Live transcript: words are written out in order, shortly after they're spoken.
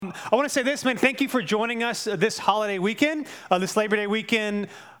I want to say this, man. Thank you for joining us this holiday weekend, this Labor Day weekend.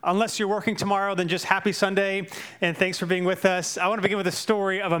 Unless you're working tomorrow, then just happy Sunday, and thanks for being with us. I want to begin with a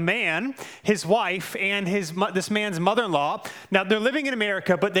story of a man, his wife, and this man's mother-in-law. Now, they're living in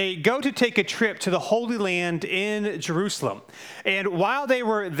America, but they go to take a trip to the Holy Land in Jerusalem. And while they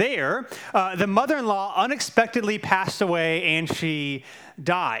were there, the mother-in-law unexpectedly passed away, and she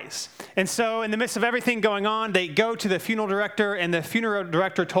dies. And so in the midst of everything going on, they go to the funeral director, and the funeral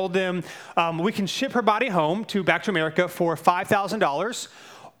director told them, we can ship her body home back to America for $5,000,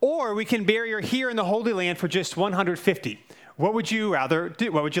 or we can bury her here in the Holy Land for just $150. What would you rather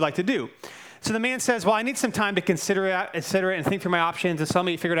do? What would you like to do? So the man says, well, I need some time to consider it and think through my options and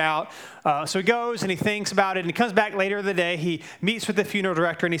something figure it out. So he goes and he thinks about it, and he comes back later in the day. He meets with the funeral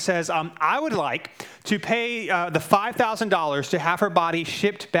director, and he says, I would like to pay the $5,000 to have her body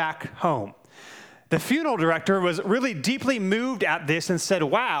shipped back home. The funeral director was really deeply moved at this and said,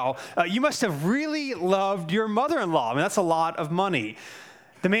 wow, you must have really loved your mother-in-law. I mean, that's a lot of money.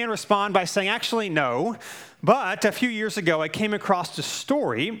 The man responded by saying, actually, no. But a few years ago, I came across a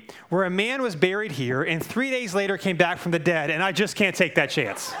story where a man was buried here and 3 days later came back from the dead, and I just can't take that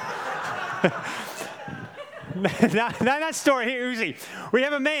chance. Now that story here, Uzi, we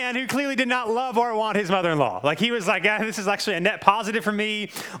have a man who clearly did not love or want his mother-in-law. Like, he was like, this is actually a net positive for me.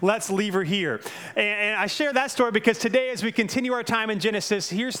 Let's leave her here. And I share that story because today, as we continue our time in Genesis,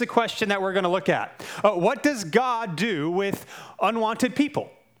 here's the question that we're going to look at. What does God do with unwanted people?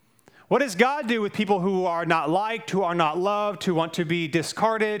 What does God do with people who are not liked, who are not loved, who want to be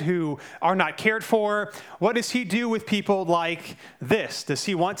discarded, who are not cared for? What does he do with people like this? Does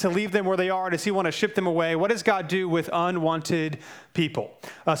he want to leave them where they are? Does he want to ship them away? What does God do with unwanted people?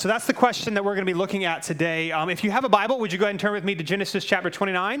 So that's the question that we're going to be looking at today. If you have a Bible, would you go ahead and turn with me to Genesis chapter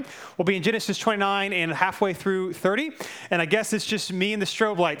 29? We'll be in Genesis 29 and halfway through 30. And I guess it's just me and the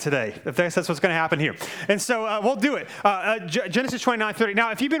strobe light today, if that's what's going to happen here. And so we'll do it. Genesis 29, 30.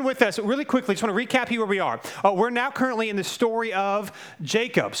 Now, if you've been with us, really quickly, just want to recap you where we are. We're now currently in the story of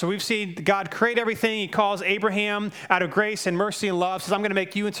Jacob. So we've seen God create everything. He calls Abraham out of grace and mercy and love, says, I'm going to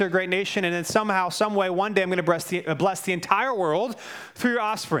make you into a great nation. And then somehow, some way, one day I'm going to bless the entire world through your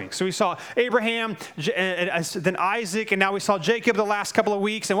offspring. So we saw Abraham, then Isaac, and now we saw Jacob the last couple of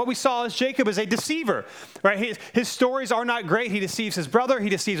weeks. And what we saw is Jacob is a deceiver, right? His stories are not great. He deceives his brother. He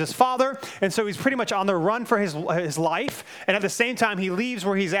deceives his father. And so he's pretty much on the run for his life. And at the same time, he leaves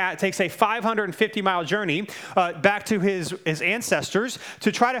where he's at, takes a 550-mile journey back to his ancestors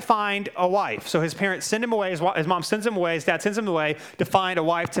to try to find a wife. So his parents send him away. His mom sends him away. His dad sends him away to find a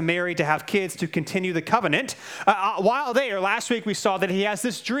wife to marry, to have kids, to continue the covenant. While there, last week we saw that he has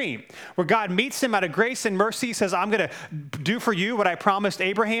this dream where God meets him out of grace and mercy, says, I'm going to do for you what I promised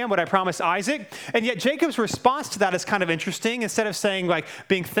Abraham, what I promised Isaac. And yet Jacob's response to that is kind of interesting. Instead of saying, like,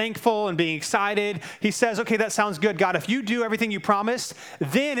 being thankful and being excited, he says, okay, that sounds good, God. If you do everything you promised,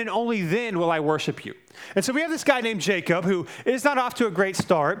 then and only then will I worship you. And so we have this guy named Jacob who is not off to a great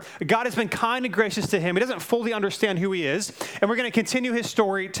start. God has been kind and gracious to him. He doesn't fully understand who he is. And we're going to continue his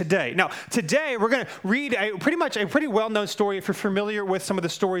story today. Now, today we're going to read a pretty well-known story, if you're familiar with some of the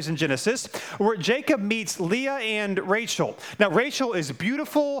stories in Genesis, where Jacob meets Leah and Rachel. Now, Rachel is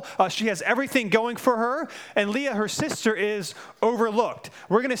beautiful. She has everything going for her. And Leah, her sister, is overlooked.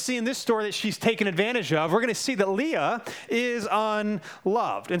 We're going to see in this story that she's taken advantage of. We're going to see that Leah is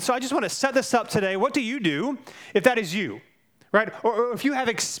unloved. And so I just want to set this up today. What do you do if that is you, right? Or if you have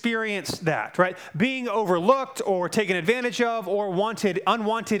experienced that, right? Being overlooked or taken advantage of or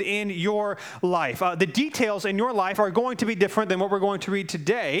unwanted in your life. The details in your life are going to be different than what we're going to read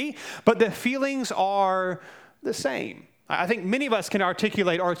today, but the feelings are the same. I think many of us can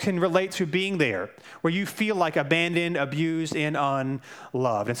articulate or can relate to being there, where you feel like abandoned, abused, and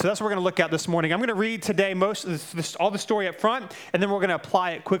unloved. And so that's what we're going to look at this morning. I'm going to read today all the story up front, and then we're going to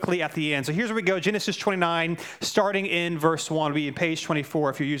apply it quickly at the end. So here's where we go, Genesis 29, starting in verse 1. We'll be in page 24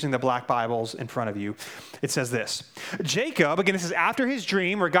 if you're using the black Bibles in front of you. It says this. Jacob, again, this is after his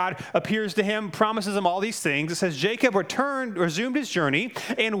dream where God appears to him, promises him all these things. It says, Jacob resumed his journey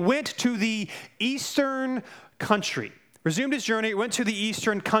and went to the eastern country. Resumed his journey, went to the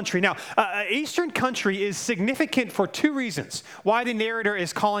eastern country. Now, eastern country is significant for two reasons why the narrator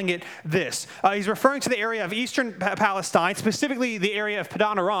is calling it this. He's referring to the area of eastern Palestine, specifically the area of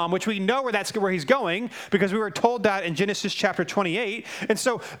Padan Aram, which we know where he's going because we were told that in Genesis chapter 28. And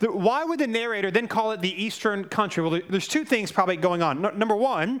so why would the narrator then call it the eastern country? Well, there's two things probably going on. Number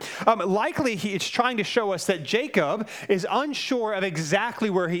one, likely it's trying to show us that Jacob is unsure of exactly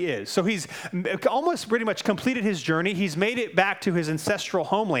where he is. So he's almost pretty much completed his journey. He's He's made it back to his ancestral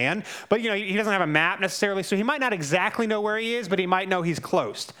homeland, but he doesn't have a map necessarily, so he might not exactly know where he is, but he might know he's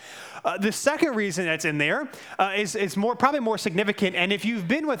close. The second reason that's in there is probably more significant, and if you've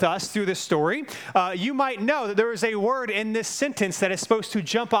been with us through this story, you might know that there is a word in this sentence that is supposed to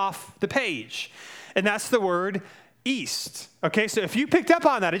jump off the page, and that's the word east. Okay, so if you picked up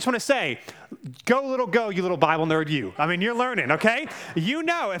on that, I just want to say, go, you little Bible nerd, you. I mean, you're learning, okay? You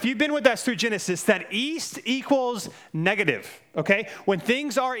know, if you've been with us through Genesis, that east equals negative, okay? When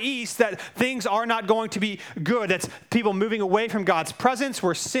things are east, that things are not going to be good. That's people moving away from God's presence,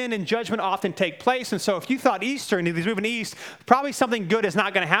 where sin and judgment often take place. And so if you thought Eastern, he's moving east, probably something good is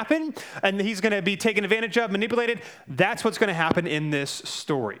not going to happen, and he's going to be taken advantage of, manipulated. That's what's going to happen in this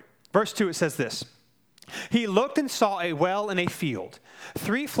story. Verse 2, it says this. He looked and saw a well in a field.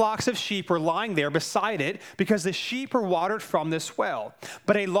 3 flocks of sheep were lying there beside it because the sheep were watered from this well.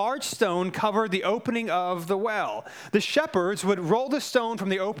 But a large stone covered the opening of the well. The shepherds would roll the stone from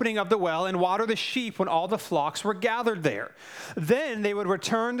the opening of the well and water the sheep when all the flocks were gathered there. Then they would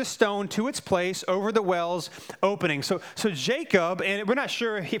return the stone to its place over the well's opening. So Jacob, and we're not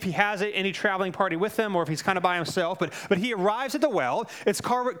sure if he has any traveling party with him or if he's kind of by himself, but he arrives at the well. It's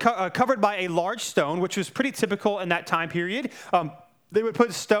covered by a large stone, which was pretty typical in that time period. They would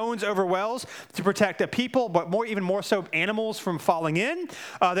put stones over wells to protect the people, but even more so animals from falling in.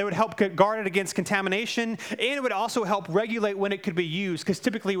 They would help guard it against contamination, and it would also help regulate when it could be used, because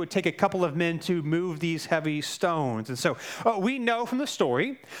typically it would take a couple of men to move these heavy stones. And so we know from the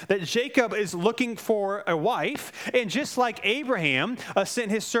story that Jacob is looking for a wife, and just like Abraham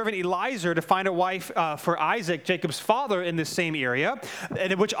sent his servant Eliezer to find a wife for Isaac, Jacob's father, in this same area,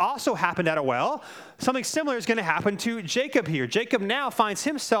 which also happened at a well, something similar is going to happen to Jacob here. Jacob now finds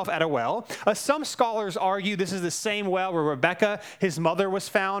himself at a well. Some scholars argue this is the same well where Rebekah, his mother, was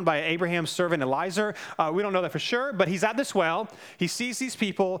found by Abraham's servant Eliezer. We don't know that for sure, but he's at this well. He sees these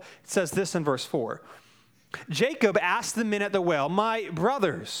people. It says this in verse 4. Jacob asked the men at the well, "My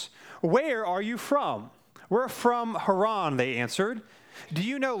brothers, where are you from?" "We're from Haran," they answered. "Do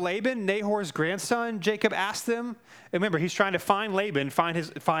you know Laban, Nahor's grandson?" Jacob asked them. Remember, he's trying to find Laban, find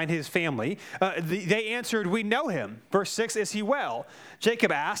his family. They answered, "We know him." Verse 6, "Is he well?"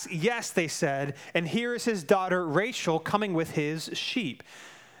 Jacob asked. "Yes," they said, "and here is his daughter Rachel coming with his sheep."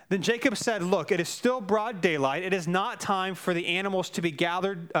 Then Jacob said, "Look, it is still broad daylight. It is not time for the animals to be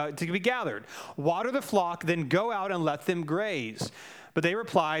gathered. Water the flock, then go out and let them graze." But they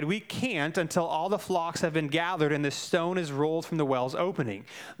replied, "We can't until all the flocks have been gathered and the stone is rolled from the well's opening.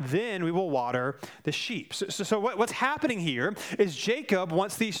 Then we will water the sheep." So what's happening here is Jacob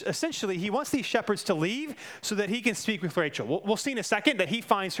wants these shepherds to leave so that he can speak with Rachel. We'll see in a second that he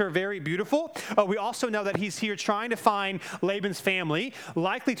finds her very beautiful. We also know that he's here trying to find Laban's family,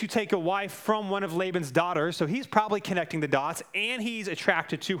 likely to take a wife from one of Laban's daughters. So he's probably connecting the dots, and he's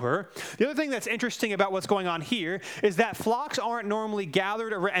attracted to her. The other thing that's interesting about what's going on here is that flocks aren't normally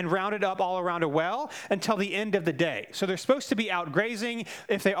gathered and rounded up all around a well until the end of the day. So they're supposed to be out grazing.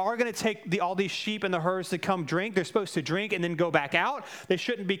 If they are going to take all these sheep and the herds to come drink, they're supposed to drink and then go back out. They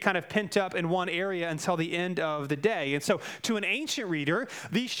shouldn't be kind of pent up in one area until the end of the day. And so to an ancient reader,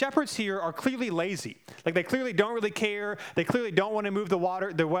 these shepherds here are clearly lazy. Like, they clearly don't really care. They clearly don't want to move the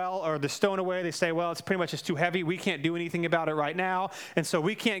well or the stone away. They say, well, it's pretty much just too heavy. We can't do anything about it right now. And so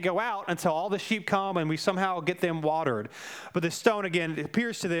we can't go out until all the sheep come and we somehow get them watered. But the stone, again, it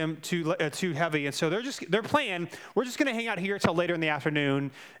appears to them too heavy. And so their plan, we're just going to hang out here till later in the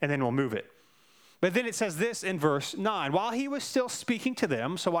afternoon, and then we'll move it. But then it says this in verse 9. While he was still speaking to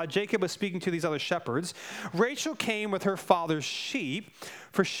them, so while Jacob was speaking to these other shepherds, Rachel came with her father's sheep,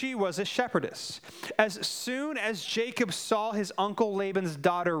 for she was a shepherdess. As soon as Jacob saw his uncle Laban's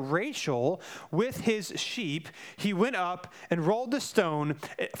daughter Rachel with his sheep, he went up and rolled the stone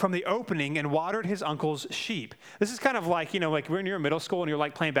from the opening and watered his uncle's sheep. This is kind of like, like when you're in middle school and you're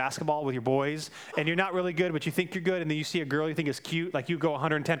like playing basketball with your boys and you're not really good, but you think you're good, and then you see a girl you think is cute, like you go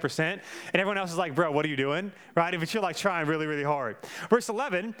 110%, and everyone else is like, "Bro, what are you doing?" Right? If you're like trying really, really hard. Verse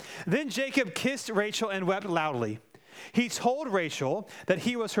 11, then Jacob kissed Rachel and wept loudly. He told Rachel that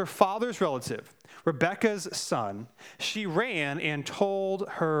he was her father's relative, Rebekah's son. She ran and told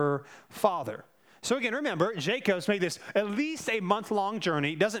her father. So again, remember, Jacob's made this at least a month-long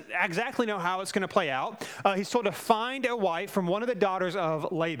journey. Doesn't exactly know how it's going to play out. He's told to find a wife from one of the daughters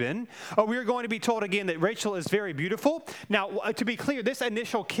of Laban. We are going to be told again that Rachel is very beautiful. Now, to be clear, this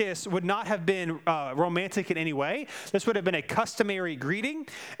initial kiss would not have been romantic in any way. This would have been a customary greeting.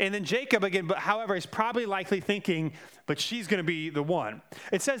 And then Jacob, again, however, is probably likely thinking, but she's going to be the one.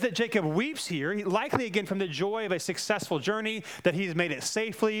 It says that Jacob weeps here, likely again from the joy of a successful journey, that he's made it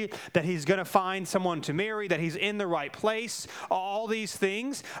safely, that he's going to find someone to marry, that he's in the right place, all these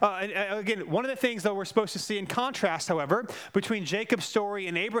things. Again, one of the things, though, we're supposed to see in contrast, however, between Jacob's story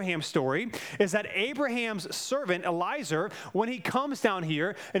and Abraham's story is that Abraham's servant, Eliezer, when he comes down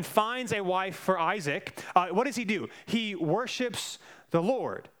here and finds a wife for Isaac, what does he do? He worships the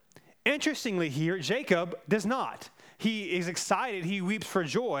Lord. Interestingly here, Jacob does not. He is excited, he weeps for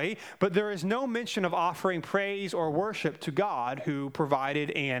joy, but there is no mention of offering praise or worship to God who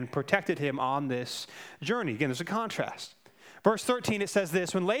provided and protected him on this journey. Again, there's a contrast. Verse 13, it says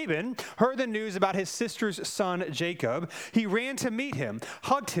this, when Laban heard the news about his sister's son Jacob, he ran to meet him,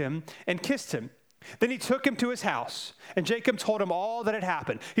 hugged him, and kissed him. Then he took him to his house, and Jacob told him all that had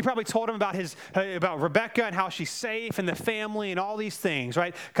happened. He probably told him about Rebekah and how she's safe and the family and all these things,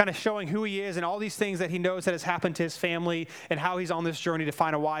 right? Kind of showing who he is and all these things that he knows that has happened to his family and how he's on this journey to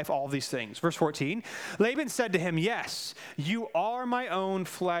find a wife, all these things. Verse 14, Laban said to him, yes, you are my own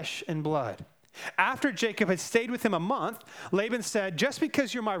flesh and blood. After Jacob had stayed with him a month, Laban said, just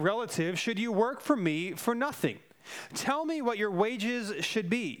because you're my relative, should you work for me for nothing? Tell me what your wages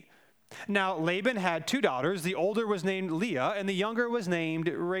should be. Now, Laban had 2 daughters. The older was named Leah, and the younger was named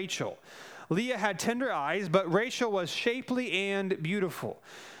Rachel. Leah had tender eyes, but Rachel was shapely and beautiful.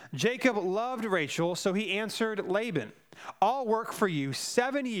 Jacob loved Rachel, so he answered Laban, I'll work for you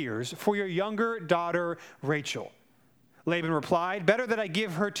 7 years for your younger daughter, Rachel. Laban replied, better that I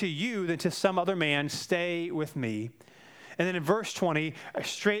give her to you than to some other man. Stay with me. And then in verse 20,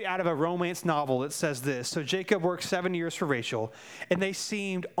 straight out of a romance novel, it says this. So Jacob worked 7 years for Rachel, and they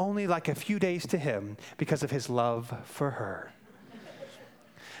seemed only like a few days to him because of his love for her.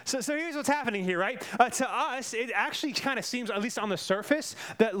 So here's what's happening here, right? To us, it actually kind of seems, at least on the surface,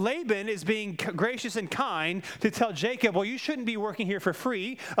 that Laban is being gracious and kind to tell Jacob, well, you shouldn't be working here for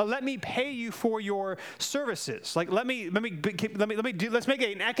free. Let me pay you for your services. Like, let's make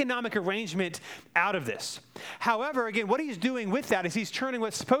an economic arrangement out of this. However, again, what he's doing with that is he's turning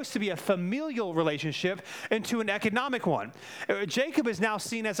what's supposed to be a familial relationship into an economic one. Jacob is now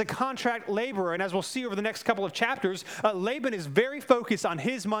seen as a contract laborer, and as we'll see over the next couple of chapters, Laban is very focused on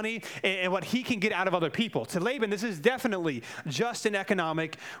his money and what he can get out of other people. To Laban, this is definitely just an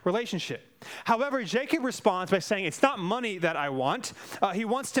economic relationship. However, Jacob responds by saying, it's not money that I want. He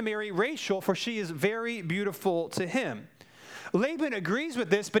wants to marry Rachel, for she is very beautiful to him. Laban agrees with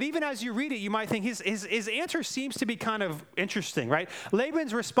this, but even as you read it, you might think his answer seems to be kind of interesting, right?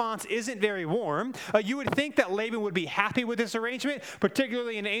 Laban's response isn't very warm. You would think that Laban would be happy with this arrangement,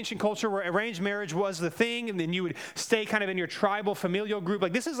 particularly in ancient culture where arranged marriage was the thing, and then you would stay kind of in your tribal familial group.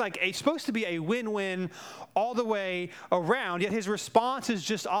 Like, this is like supposed to be a win-win all the way around, yet his response is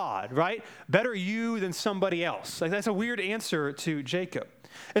just odd, right? Better you than somebody else. Like, that's a weird answer to Jacob.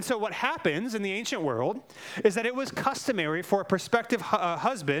 And so what happens in the ancient world is that it was customary for a prospective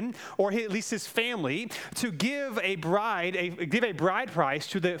husband, or at least his family, to give a bride price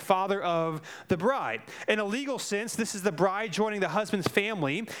to the father of the bride. In a legal sense, this is the bride joining the husband's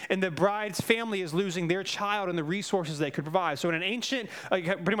family, and the bride's family is losing their child and the resources they could provide. So in an ancient,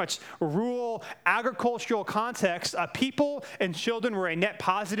 pretty much rural, agricultural context, people and children were a net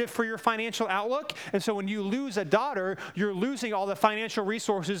positive for your financial outlook. And so when you lose a daughter, you're losing all the financial resources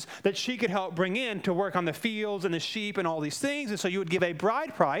that she could help bring in to work on the fields and the sheep and all these things. And so you would give a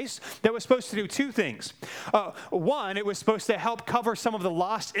bride price that was supposed to do 2 things. One, it was supposed to help cover some of the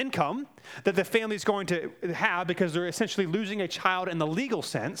lost income that the family is going to have because they're essentially losing a child in the legal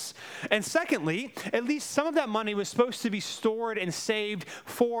sense. And secondly, at least some of that money was supposed to be stored and saved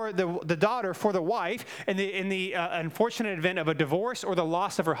for the daughter, for the wife, in the unfortunate event of a divorce or the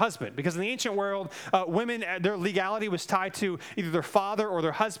loss of her husband. Because in the ancient world, women, their legality was tied to either their father or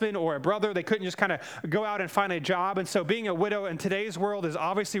their husband or a brother. They couldn't just kind of go out and find a job. And so being a widow in today's world is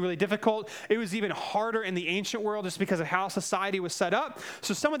obviously really difficult. It was even harder in the ancient world just because of how society was set up.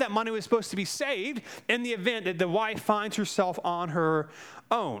 So some of that money was supposed to be saved in the event that the wife finds herself on her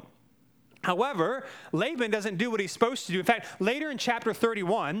own. However, Laban doesn't do what he's supposed to do. In fact, later in chapter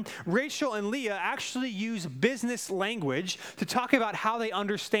 31, Rachel and Leah actually use business language to talk about how they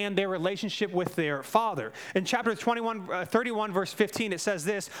understand their relationship with their father. In chapter 31, verse 15, it says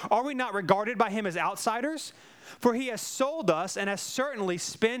this, "Are we not regarded by him as outsiders? For he has sold us and has certainly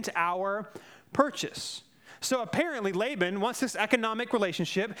spent our purchase." So apparently Laban wants this economic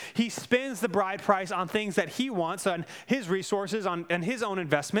relationship. He spends the bride price on things that he wants, on his resources, on his own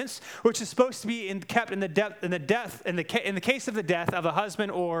investments, which is supposed to be kept in the case of the death of a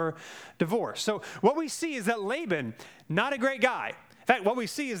husband or divorce. So what we see is that Laban, not a great guy. In fact, what we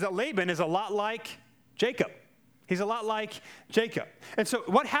see is that Laban is a lot like Jacob. He's a lot like Jacob. And so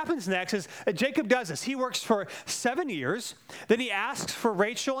what happens next is Jacob does this. He works for 7 years. Then he asks for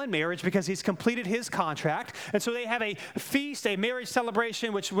Rachel in marriage because he's completed his contract. And so they have a feast, a marriage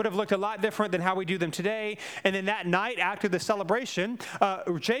celebration, which would have looked a lot different than how we do them today. And then that night after the celebration,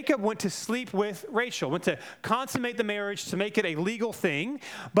 Jacob went to sleep with Rachel, went to consummate the marriage to make it a legal thing.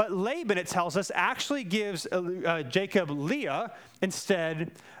 But Laban, it tells us, actually gives Jacob Leah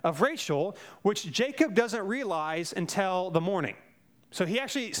instead of Rachel, which Jacob doesn't realize until the morning. So he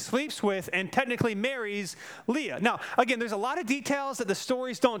actually sleeps with and technically marries Leah. Now, again, there's a lot of details that the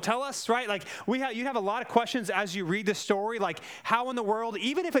stories don't tell us, right? Like you have a lot of questions as you read the story, like how in the world,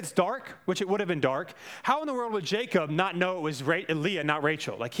 even if it's dark, which it would have been dark, how in the world would Jacob not know it was Leah, not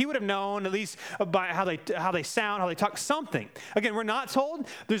Rachel? Like he would have known at least by how they sound, how they talk, something. Again, we're not told.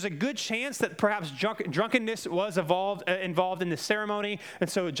 There's a good chance that perhaps drunkenness was involved in the ceremony, and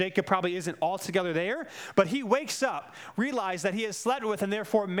so Jacob probably isn't altogether there. But he wakes up, realized that he has slept with and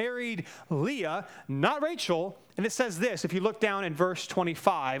therefore married Leah, not Rachel. And it says this, if you look down in verse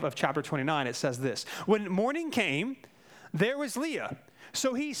 25 of chapter 29, it says this: when morning came, there was Leah.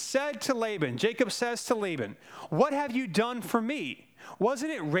 So he said to Laban, Jacob says to Laban, "What have you done for me?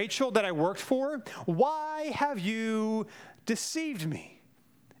 Wasn't it Rachel that I worked for? Why have you deceived me?"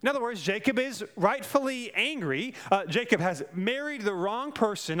 In other words, Jacob is rightfully angry. Jacob has married the wrong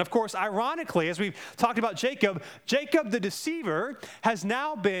person. Of course, ironically, as we've talked about Jacob the deceiver has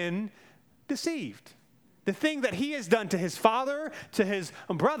now been deceived. The thing that he has done to his father, to his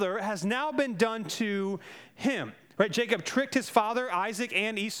brother, has now been done to him. Right? Jacob tricked his father, Isaac,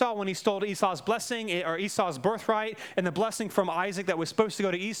 and Esau when he stole Esau's blessing, or Esau's birthright, and the blessing from Isaac that was supposed to go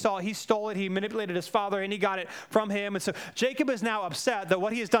to Esau. He stole it. He manipulated his father, and he got it from him. And so Jacob is now upset that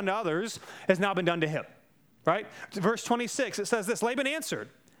what he has done to others has now been done to him. Right? Verse 26, it says this: Laban answered,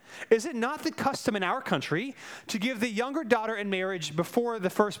 "Is it not the custom in our country to give the younger daughter in marriage before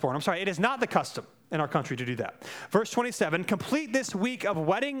the firstborn?" I'm sorry, it is not the custom in our country to do that. Verse 27, "Complete this week of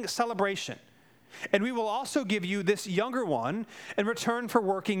wedding celebration, and we will also give you this younger one in return for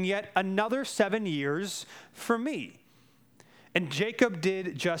working yet another 7 years for me." And Jacob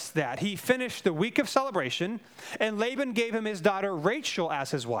did just that. He finished the week of celebration, and Laban gave him his daughter Rachel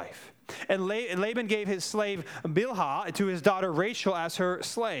as his wife. And Laban gave his slave Bilhah to his daughter Rachel as her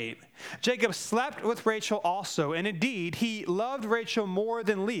slave. Jacob slept with Rachel also, and indeed he loved Rachel more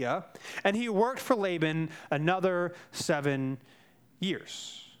than Leah, and he worked for Laban another 7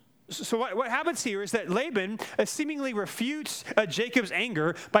 years. So what happens here is that Laban seemingly refutes Jacob's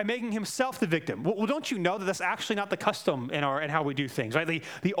anger by making himself the victim. Well, don't you know that that's actually not the custom in how we do things, right?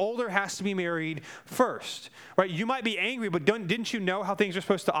 The older has to be married first, right? You might be angry, but didn't you know how things are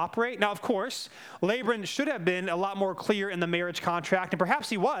supposed to operate? Now, of course, Laban should have been a lot more clear in the marriage contract, and perhaps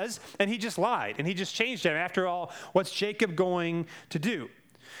he was, and he just lied, and he just changed it. After all, what's Jacob going to do?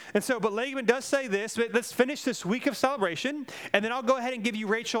 And so, but Laban does say this: let's finish this week of celebration, and then I'll go ahead and give you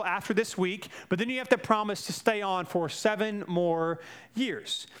Rachel after this week, but then you have to promise to stay on for 7 more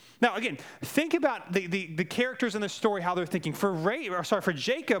years. Now, again, think about the characters in the story, how they're thinking. For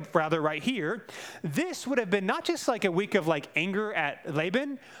Jacob, right here, this would have been not just like a week of like anger at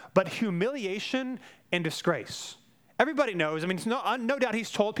Laban, but humiliation and disgrace. Everybody knows. I mean, no doubt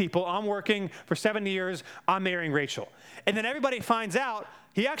he's told people, "I'm working for 7 years, I'm marrying Rachel." And then everybody finds out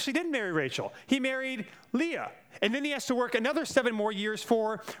he actually didn't marry Rachel. He married Leah. And then he has to work another 7 more years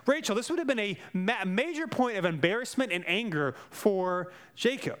for Rachel. This would have been a major point of embarrassment and anger for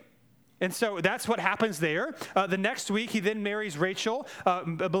Jacob. And so that's what happens there. The next week, he then marries Rachel.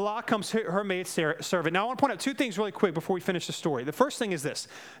 Bilhah comes her maid servant. Now, I want to point out 2 things really quick before we finish the story. The first thing is this: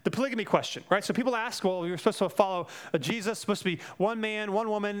 the polygamy question, right? So people ask, well, you're supposed to follow Jesus, supposed to be one man, one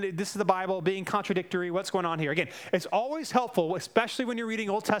woman. This is the Bible being contradictory. What's going on here? Again, it's always helpful, especially when you're reading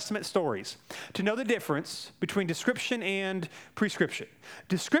Old Testament stories, to know the difference between description and prescription.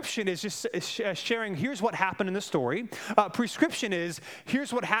 Description is just sharing, here's what happened in the story. Prescription is,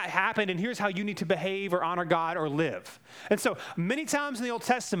 here's what happened, and here's how you need to behave or honor God or live. And so many times in the Old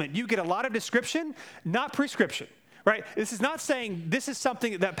Testament, you get a lot of description, not prescription, right? This is not saying this is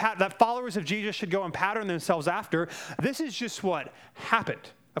something that followers of Jesus should go and pattern themselves after. This is just what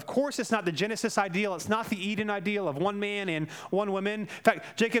happened. Of course, it's not the Genesis ideal. It's not the Eden ideal of one man and one woman. In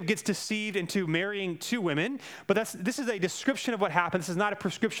fact, Jacob gets deceived into marrying 2 women, but this is a description of what happened. This is not a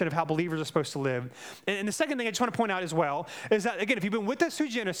prescription of how believers are supposed to live. And the second thing I just want to point out as well is that, again, if you've been with us through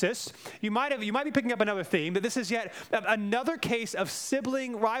Genesis, you might be picking up another theme, that this is yet another case of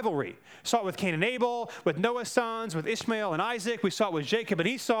sibling rivalry. Saw it with Cain and Abel, with Noah's sons, with Ishmael and Isaac. We saw it with Jacob and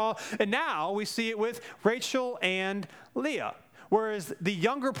Esau, and now we see it with Rachel and Leah. whereas the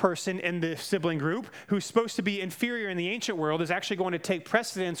younger person in the sibling group, who's supposed to be inferior in the ancient world, is actually going to take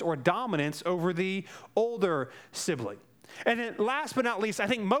precedence or dominance over the older sibling. And then last but not least, I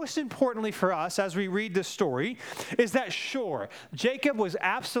think most importantly for us as we read this story, is that sure, Jacob was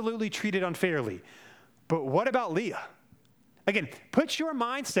absolutely treated unfairly, but what about Leah? Again, put your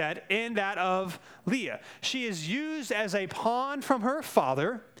mindset in that of Leah. She is used as a pawn from her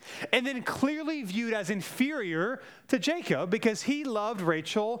father and then clearly viewed as inferior to Jacob because he loved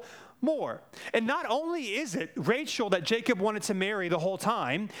Rachel more. And not only is it Rachel that Jacob wanted to marry the whole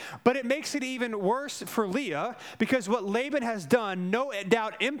time, but it makes it even worse for Leah because what Laban has done no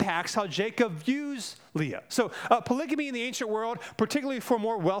doubt impacts how Jacob views Leah. So polygamy in the ancient world, particularly for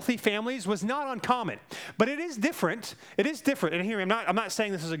more wealthy families, was not uncommon. But it is different. It is different. And hear me, I'm not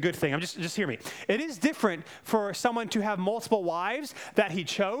saying this is a good thing. Just hear me. It is different for someone to have multiple wives that he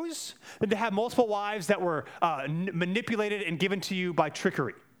chose than to have multiple wives that were manipulated and given to you by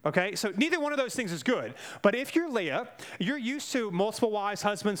trickery. Okay, so neither one of those things is good. But if you're Leah, you're used to multiple wives,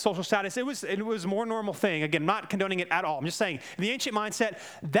 husbands, social status. It was a more normal thing. Again, not condoning it at all. I'm just saying, in the ancient mindset,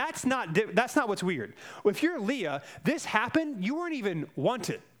 that's not what's weird. If you're Leah, this happened. You weren't even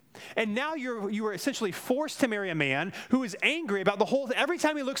wanted. And now you were essentially forced to marry a man who is angry about the whole thing. Every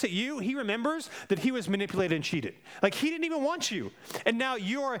time he looks at you, he remembers that he was manipulated and cheated. Like he didn't even want you. And now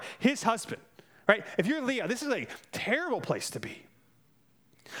you're his husband, right? If you're Leah, this is a terrible place to be.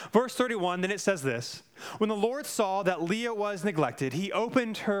 Verse 31, then it says this, when the Lord saw that Leah was neglected, he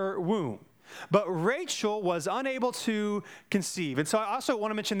opened her womb. But Rachel was unable to conceive. And so I also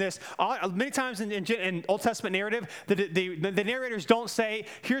want to mention this. Many times in Old Testament narrative, the narrators don't say,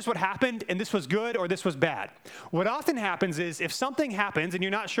 here's what happened, and this was good or this was bad. What often happens is if something happens and you're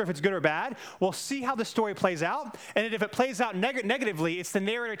not sure if it's good or bad, we'll see how the story plays out. And if it plays out negatively, it's the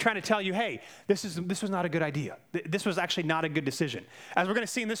narrator trying to tell you, hey, this was not a good idea. This was actually not a good decision. As we're going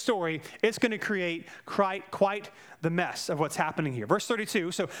to see in this story, it's going to create quite the mess of what's happening here. Verse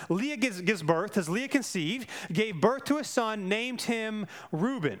 32, so Leah gives birth. As Leah conceived, gave birth to a son, named him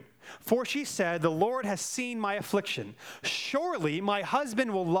Reuben. For she said, the Lord has seen my affliction. Surely my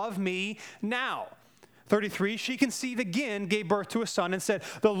husband will love me now. 33, she conceived again, gave birth to a son, and said,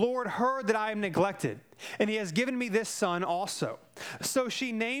 the Lord heard that I am neglected, and he has given me this son also. So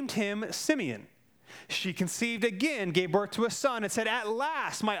she named him Simeon. She conceived again, gave birth to a son, and said, at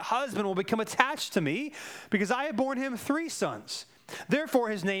last my husband will become attached to me, because I have borne him 3 sons. Therefore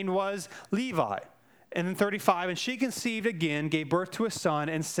his name was Levi. And then 35, and she conceived again, gave birth to a son,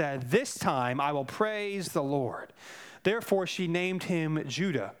 and said, this time I will praise the Lord. Therefore she named him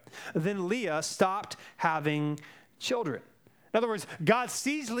Judah. Then Leah stopped having children. In other words, God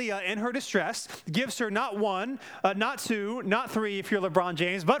sees Leah in her distress, gives her not 1, not 2, not 3 if you're LeBron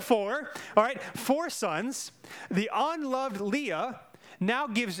James, but 4, all right, 4 sons. The unloved Leah now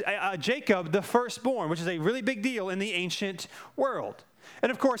gives Jacob the firstborn, which is a really big deal in the ancient world.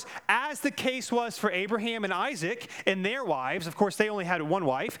 And of course, as the case was for Abraham and Isaac and their wives, of course, they only had one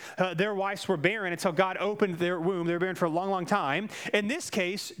wife. Their wives were barren until God opened their womb. They were barren for a long, long time. In this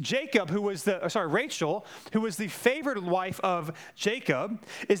case, Rachel, who was the favored wife of Jacob,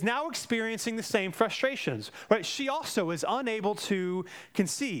 is now experiencing the same frustrations. Right? She also is unable to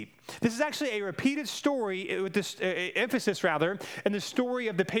conceive. This is actually a repeated story with this emphasis, in the story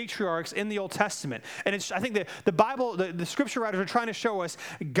of the patriarchs in the Old Testament. And I think the Bible, the scripture writers are trying to show us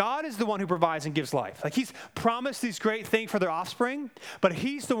God is the one who provides and gives life. Like he's promised these great things for their offspring, but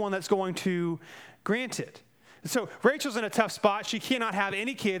he's the one that's going to grant it. So Rachel's in a tough spot. She cannot have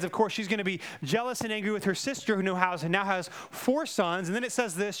any kids. Of course, she's going to be jealous and angry with her sister who now has 4 sons. And then it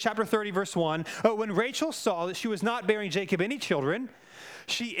says this, chapter 30, verse 1, when Rachel saw that she was not bearing Jacob any children,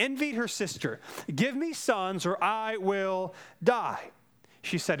 she envied her sister. Give me sons or I will die,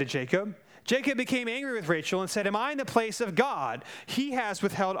 she said to Jacob. Jacob became angry with Rachel and said, am I in the place of God? He has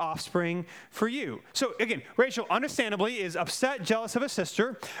withheld offspring for you. So again, Rachel understandably is upset, jealous of a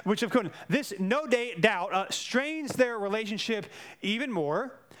sister, which of course, this no doubt strains their relationship even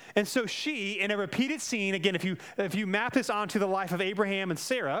more. And so she, in a repeated scene, again, if you map this onto the life of Abraham and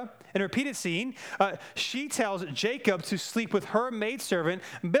Sarah, in a repeated scene, she tells Jacob to sleep with her maidservant,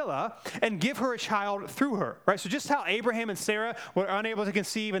 Bilhah, and give her a child through her, right? So just how Abraham and Sarah were unable to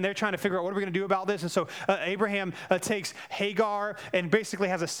conceive, and they're trying to figure out what are we going to do about this. And so Abraham takes Hagar and basically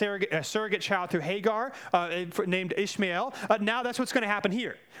has a surrogate child through Hagar named Ishmael. Now that's what's going to happen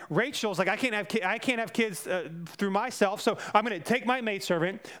here. Rachel's like, I can't have kids through myself, so I'm going to take my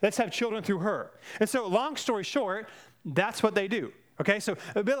maidservant. Let's have children through her. And so long story short, that's what they do. Okay, so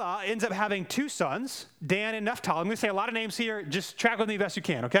Bilhah ends up having two sons, Dan and Naphtali. I'm going to say a lot of names here. Just track with me best you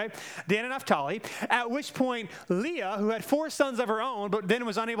can, okay? Dan and Naphtali. At which point, Leah, who had four sons of her own, but then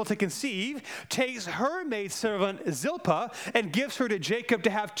was unable to conceive, takes her maidservant Zilpah and gives her to Jacob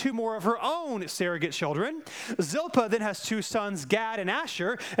to have two more of her own surrogate children. Zilpah then has two sons, Gad and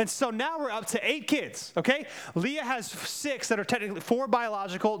Asher, and so now we're up to 8 kids, okay? Leah has 6 that are technically 4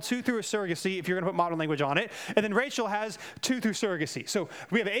 biological, 2 through a surrogacy, if you're going to put modern language on it, and then Rachel has 2 through surrogacy. So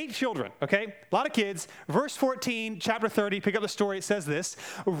we have 8 children, okay? A lot of kids. Verse 14, chapter 30, pick up the story. It says this.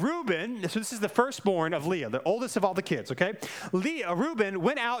 Reuben, so this is the firstborn of Leah, the oldest of all the kids, okay? Reuben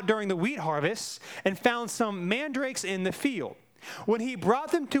went out during the wheat harvest and found some mandrakes in the field. When he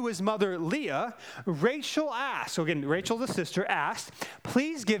brought them to his mother Leah, Rachel asked, so again, Rachel the sister asked,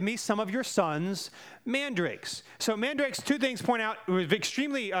 please give me some of your sons' mandrakes. So mandrakes, 2 things point out, it was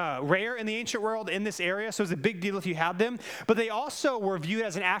extremely rare in the ancient world in this area, so it was a big deal if you had them, but they also were viewed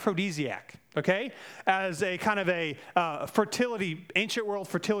as an aphrodisiac, okay, as a kind of a ancient world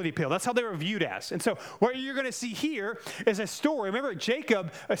fertility pill. That's how they were viewed as. And so what you're going to see here is a story. Remember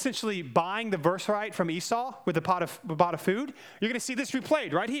Jacob essentially buying the birthright from Esau with a pot of food? You're going to see this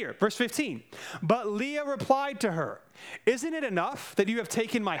replayed right here, verse 15. But Leah replied to her, isn't it enough that you have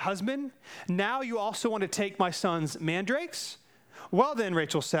taken my husband? Now you also want to take my son's mandrakes? Well then,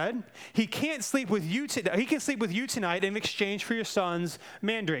 Rachel said, he can sleep with you tonight in exchange for your son's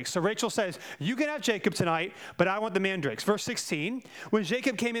mandrakes. So Rachel says, you can have Jacob tonight, but I want the mandrakes. Verse 16, when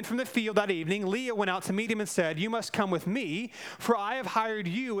Jacob came in from the field that evening, Leah went out to meet him and said, you must come with me, for I have hired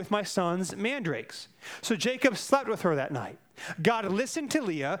you with my son's mandrakes. So Jacob slept with her that night. God listened to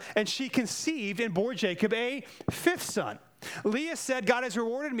Leah, and she conceived and bore Jacob a 5th son. Leah said, God has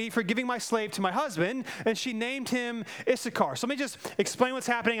rewarded me for giving my slave to my husband, and she named him Issachar. So let me just explain what's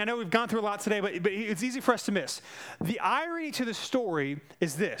happening. I know we've gone through a lot today, but it's easy for us to miss. The irony to the story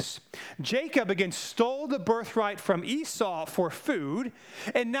is this. Jacob again stole the birthright from Esau for food,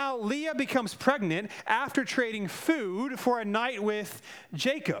 and now Leah becomes pregnant after trading food for a night with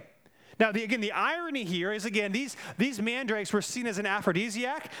Jacob. Now, the irony here is, again, these mandrakes were seen as an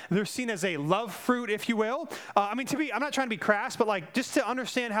aphrodisiac. They're seen as a love fruit, if you will. I'm not trying to be crass, but like just to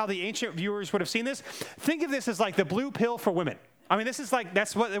understand how the ancient viewers would have seen this, think of this as like the blue pill for women. I mean,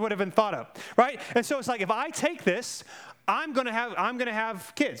 that's what it would have been thought of, right? And so it's like, if I take this, I'm going to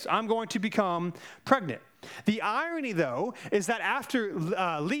have kids. I'm going to become pregnant. The irony, though, is that after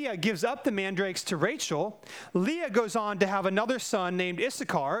Leah gives up the mandrakes to Rachel, Leah goes on to have another son named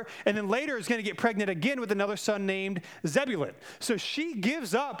Issachar, and then later is going to get pregnant again with another son named Zebulun. So she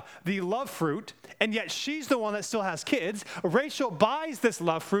gives up the love fruit, and yet she's the one that still has kids. Rachel buys this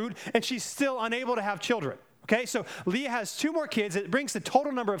love fruit, and she's still unable to have children. Okay, so Leah has 2 more kids. It brings the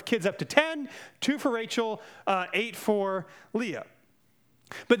total number of kids up to 10, 2 for Rachel, 8 for Leah.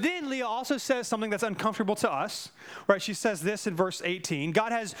 But then Leah also says something that's uncomfortable to us, right? She says this in verse 18,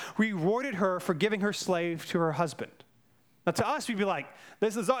 God has rewarded her for giving her slave to her husband. Now to us, we'd be like,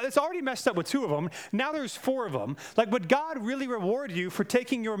 it's already messed up with 2 of them. Now there's 4 of them. Like, would God really reward you for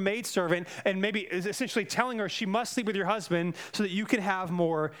taking your maidservant and maybe essentially telling her she must sleep with your husband so that you can have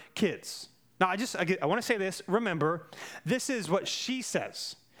more kids? Now, I want to say this. Remember, this is what she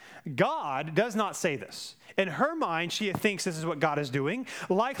says. God does not say this. In her mind, she thinks this is what God is doing,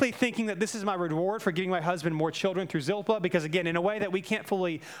 likely thinking that this is my reward for giving my husband more children through Zilpah, because again, in a way that we can't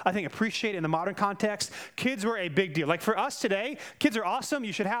fully, I think, appreciate in the modern context, kids were a big deal. Like for us today, kids are awesome.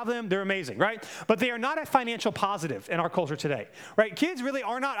 You should have them. They're amazing, right? But they are not a financial positive in our culture today, right? Kids really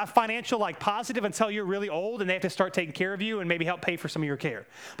are not a financial positive until you're really old and they have to start taking care of you and maybe help pay for some of your care.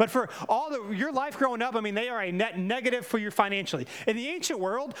 But for your life growing up, they are a net negative for you financially. In the ancient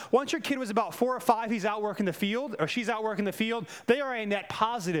world, once your kid was about 4 or 5, he's out working the field, or she's out working the field, they are a net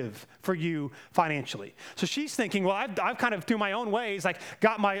positive for you financially. So she's thinking, well, I've kind of, through my own ways,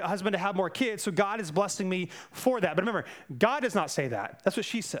 got my husband to have more kids, so God is blessing me for that. But remember, God does not say that. That's what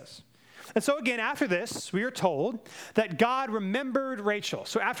she says. And so again, after this, we are told that God remembered Rachel.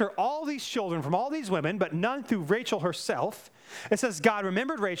 So after all these children from all these women, but none through Rachel herself, it says God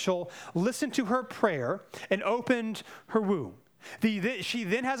remembered Rachel, listened to her prayer, and opened her womb. She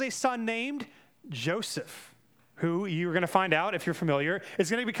then has a son named Joseph, who you're going to find out, if you're familiar,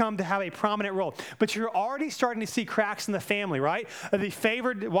 is going to have a prominent role. But you're already starting to see cracks in the family, right? The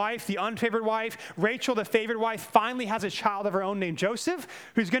favored wife, the unfavored wife, Rachel, the favored wife, finally has a child of her own named Joseph,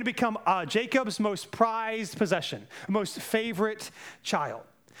 who's going to become Jacob's most prized possession, most favorite child.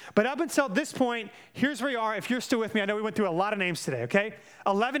 But up until this point, here's where you are. If you're still with me, I know we went through a lot of names today, okay?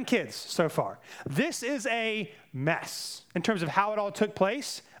 11 kids so far. This is a mess. in terms of how it all took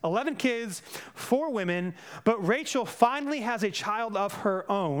place. 11 kids, 4 women, but Rachel finally has a child of her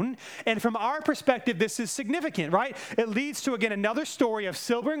own. And from our perspective, this is significant, right? It leads to, again, another story of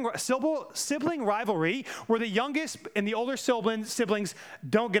sibling rivalry where the youngest and the older siblings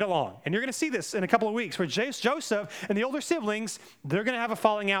don't get along. And you're going to see this in a couple of weeks where Joseph and the older siblings, they're going to have a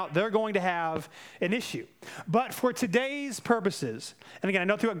falling out. They're going to have an issue. But for today's purposes, and again, I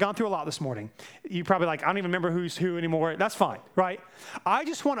know I've gone through a lot this morning. You're probably like, I don't even remember who's who anymore. That's fine, right? I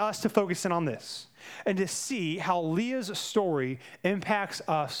just want us to focus in on this and to see how Leah's story impacts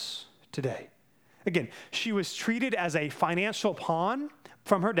us today. Again, she was treated as a financial pawn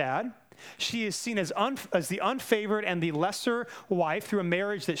from her dad. She is seen as the unfavored and the lesser wife through a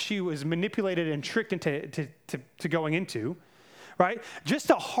marriage that she was manipulated and tricked into going into, right?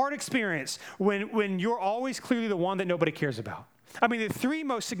 Just a hard experience when you're always clearly the one that nobody cares about. I mean, the 3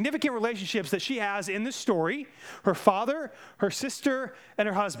 most significant relationships that she has in this story, her father, her sister, and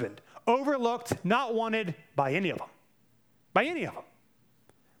her husband, overlooked, not wanted by any of them. By any of them,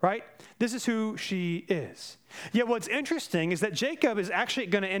 right? This is who she is. Yet what's interesting is that Jacob is actually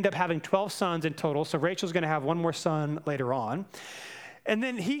going to end up having 12 sons in total, so Rachel's going to have one more son later on. And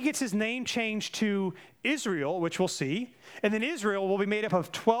then he gets his name changed to Israel, which we'll see. And then Israel will be made up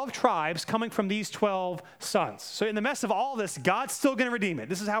of 12 tribes coming from these 12 sons. So in the mess of all this, God's still going to redeem it.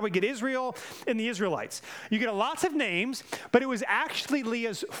 This is how we get Israel and the Israelites. You get lots of names, but it was actually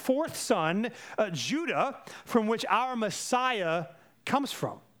Leah's 4th son, Judah, from which our Messiah comes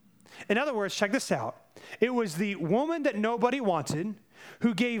from. In other words, check this out. It was the woman that nobody wanted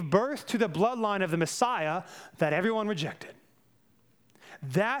who gave birth to the bloodline of the Messiah that everyone rejected.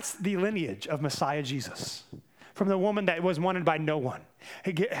 That's the lineage of Messiah Jesus, from the woman that was wanted by no one.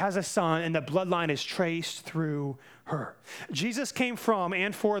 He has a son, and the bloodline is traced through her. Jesus came from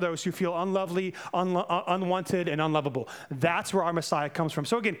and for those who feel unlovely, unwanted, and unlovable. That's where our Messiah comes from.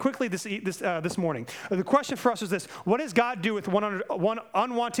 So again, quickly this morning, the question for us is this: what does God do with one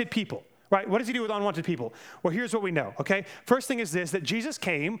unwanted people? Right? What does he do with unwanted people? Well, here's what we know, okay? First thing is this, that Jesus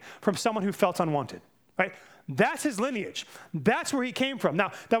came from someone who felt unwanted, right? That's his lineage. That's where he came from.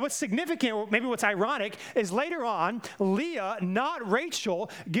 Now what's significant, or maybe what's ironic, is later on, Leah, not Rachel,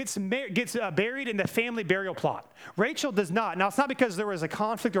 gets buried in the family burial plot. Rachel does not. Now, it's not because there was a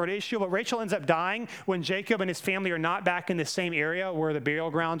conflict or an issue, but Rachel ends up dying when Jacob and his family are not back in the same area where the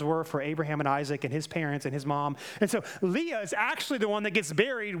burial grounds were for Abraham and Isaac and his parents and his mom. And so Leah is actually the one that gets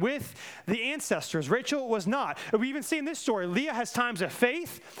buried with the ancestors. Rachel was not. We even see in this story, Leah has times of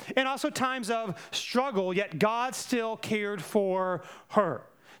faith and also times of struggle, yet God still cared for her.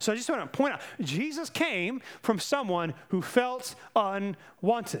 So I just want to point out, Jesus came from someone who felt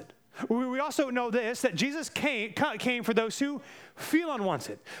unwanted. We also know this, that Jesus came for those who feel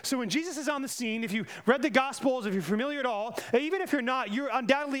unwanted. So when Jesus is on the scene, if you read the Gospels, if you're familiar at all, even if you're not, you're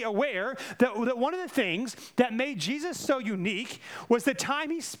undoubtedly aware that one of the things that made Jesus so unique was the time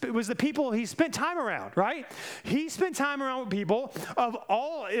the people he spent time around, right? He spent time around with people of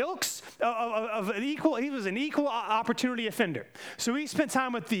all ilks, he was an equal opportunity offender. So he spent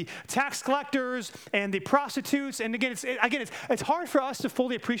time with the tax collectors and the prostitutes. And again, it's hard for us to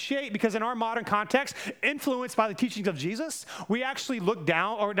fully appreciate because in our modern context, influenced by the teachings of Jesus, we actually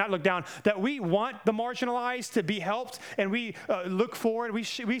that we want the marginalized to be helped, and we look forward,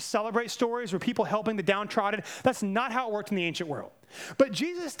 we celebrate stories where people helping the downtrodden. That's not how it worked in the ancient world. But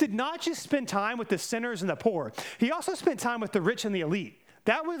Jesus did not just spend time with the sinners and the poor. He also spent time with the rich and the elite.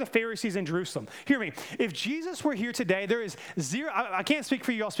 That were the Pharisees in Jerusalem. Hear me. If Jesus were here today, there is zero, I can't speak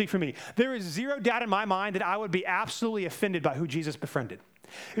for you, I'll speak for me. There is zero doubt in my mind that I would be absolutely offended by who Jesus befriended.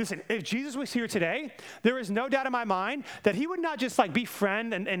 Listen, if Jesus was here today, there is no doubt in my mind that he would not just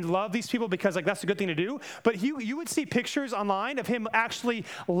befriend and love these people because that's a good thing to do, but you would see pictures online of him actually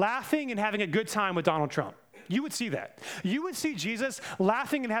laughing and having a good time with Donald Trump. You would see that. You would see Jesus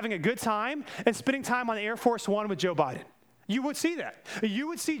laughing and having a good time and spending time on Air Force One with Joe Biden. You would see that. You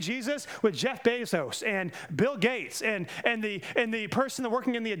would see Jesus with Jeff Bezos and Bill Gates and the person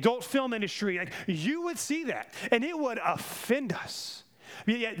working in the adult film industry. You would see that, and it would offend us.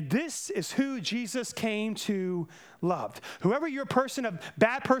 Yet this is who Jesus came to love. Whoever your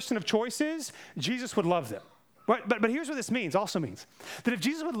bad person of choice is, Jesus would love them. But here's what this means. Also means that if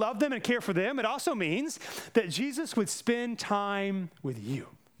Jesus would love them and care for them, it also means that Jesus would spend time with you.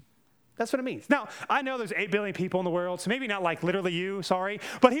 That's what it means. Now, I know there's 8 billion people in the world, so maybe not literally you, sorry,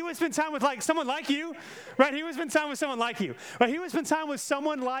 but he would spend time with someone like you, right? He would spend time with someone like you, right? He would spend time with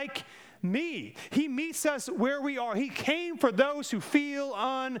someone like me. He meets us where we are. He came for those who feel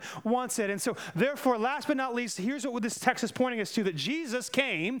unwanted. And so, therefore, last but not least, here's what this text is pointing us to, that Jesus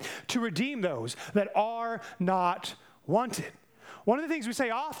came to redeem those that are not wanted. One of the things we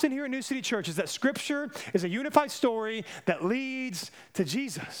say often here at New City Church is that Scripture is a unified story that leads to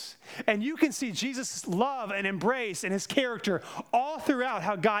Jesus. And you can see Jesus' love and embrace and his character all throughout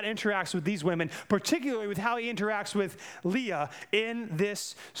how God interacts with these women, particularly with how he interacts with Leah in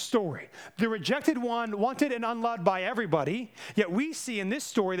this story. The rejected one, wanted and unloved by everybody, yet we see in this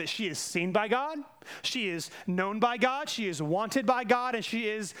story that she is seen by God, she is known by God, she is wanted by God, and she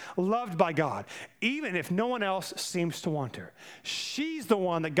is loved by God, even if no one else seems to want her. She's the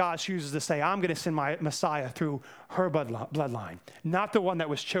one that God chooses to say, I'm going to send my Messiah through her bloodline, not the one that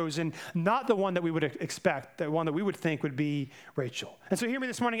was chosen, not the one that we would expect, the one that we would think would be Rachel. And so hear me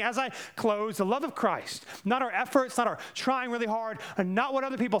this morning as I close, the love of Christ, not our efforts, not our trying really hard, and not what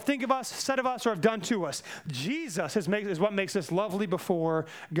other people think of us, said of us, or have done to us. Jesus is what makes us lovely before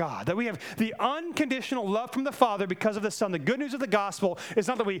God, that we have the unconditional love from the Father because of the Son. The good news of the gospel is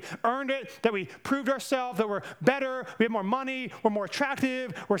not that we earned it, that we proved ourselves, that we're better, we have more money, we're more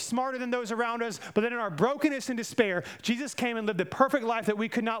attractive, we're smarter than those around us, but then in our brokenness and despair, Jesus came and lived the perfect life that we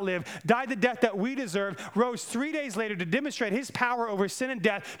could not live, died the death that we deserved, rose 3 days later to demonstrate his power over sin and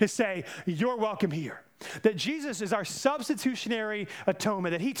death, to say, you're welcome here. That Jesus is our substitutionary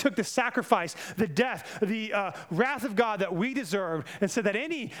atonement, that he took the sacrifice, the death, the wrath of God that we deserved, and said that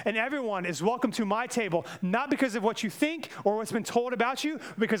any and everyone is welcome to my table, not because of what you think or what's been told about you,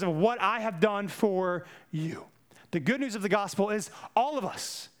 but because of what I have done for you. The good news of the gospel is all of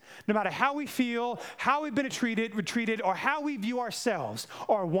us, no matter how we feel, how we've been treated, or how we view ourselves,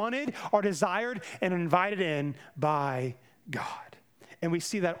 are wanted, are desired, and invited in by God. And we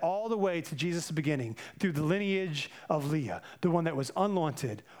see that all the way to Jesus' beginning through the lineage of Leah, the one that was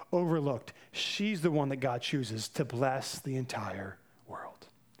unwanted, overlooked. She's the one that God chooses to bless the entire